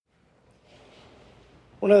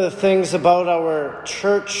One of the things about our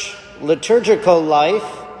church liturgical life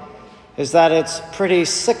is that it's pretty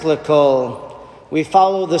cyclical. We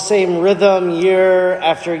follow the same rhythm year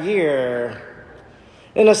after year.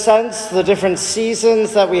 In a sense, the different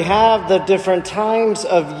seasons that we have, the different times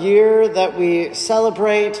of year that we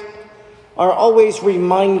celebrate are always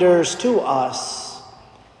reminders to us.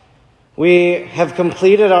 We have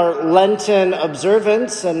completed our Lenten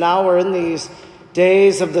observance, and now we're in these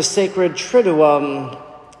days of the Sacred Triduum.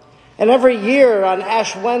 And every year on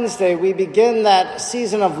Ash Wednesday, we begin that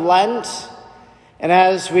season of Lent. And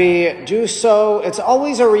as we do so, it's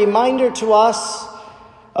always a reminder to us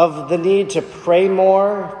of the need to pray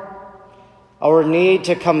more, our need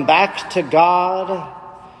to come back to God,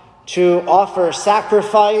 to offer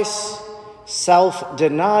sacrifice,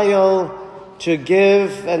 self-denial, to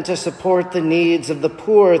give and to support the needs of the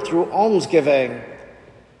poor through almsgiving.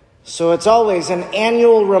 So it's always an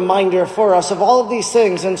annual reminder for us of all of these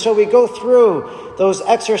things. And so we go through those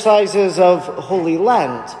exercises of Holy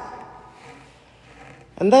Lent.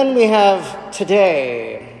 And then we have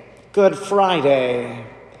today, Good Friday.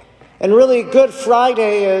 And really, Good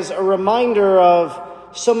Friday is a reminder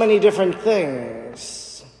of so many different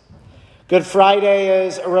things. Good Friday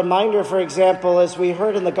is a reminder, for example, as we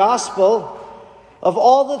heard in the Gospel, of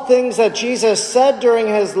all the things that Jesus said during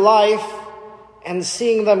his life and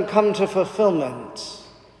seeing them come to fulfillment.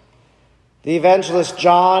 The evangelist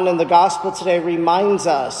John in the Gospel today reminds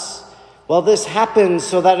us, well, this happened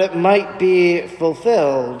so that it might be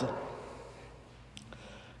fulfilled.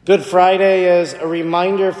 Good Friday is a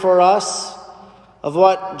reminder for us of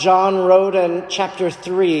what John wrote in chapter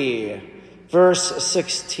 3, verse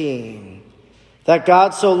 16. That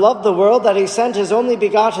God so loved the world that he sent his only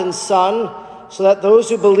begotten Son, so that those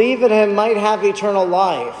who believe in him might have eternal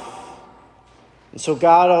life. And so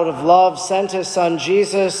God, out of love, sent his Son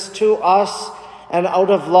Jesus to us, and out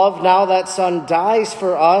of love now that Son dies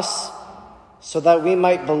for us, so that we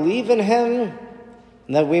might believe in him,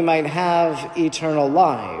 and that we might have eternal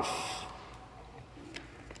life.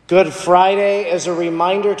 Good Friday is a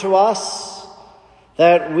reminder to us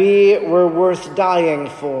that we were worth dying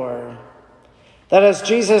for. That as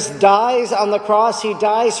Jesus dies on the cross, he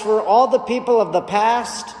dies for all the people of the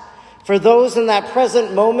past, for those in that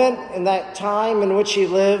present moment, in that time in which he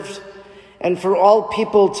lived, and for all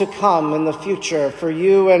people to come in the future, for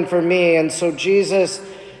you and for me. And so Jesus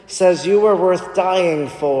says, you are worth dying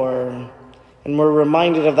for. And we're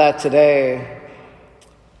reminded of that today.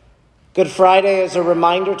 Good Friday is a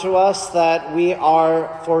reminder to us that we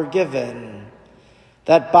are forgiven.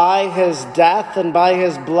 That by his death and by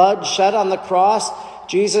his blood shed on the cross,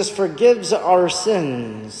 Jesus forgives our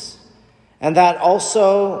sins. And that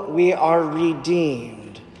also we are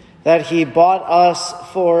redeemed. That he bought us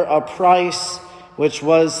for a price which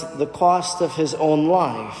was the cost of his own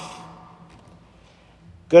life.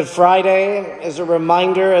 Good Friday is a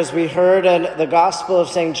reminder, as we heard in the Gospel of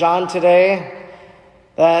St. John today,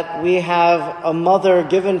 that we have a mother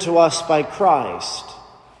given to us by Christ.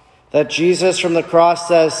 That Jesus from the cross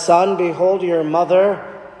says, Son, behold your mother,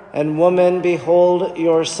 and woman, behold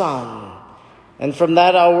your son. And from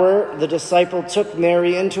that hour, the disciple took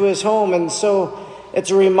Mary into his home. And so it's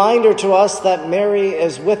a reminder to us that Mary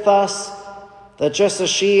is with us, that just as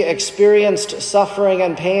she experienced suffering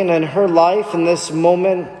and pain in her life in this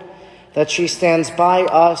moment, that she stands by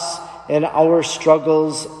us in our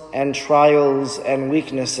struggles and trials and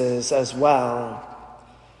weaknesses as well.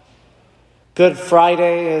 Good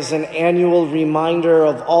Friday is an annual reminder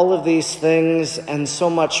of all of these things and so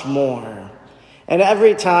much more. And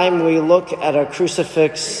every time we look at a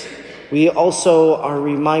crucifix, we also are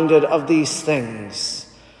reminded of these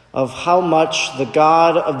things, of how much the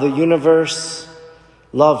God of the universe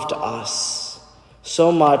loved us,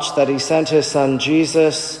 so much that he sent his Son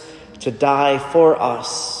Jesus to die for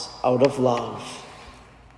us out of love.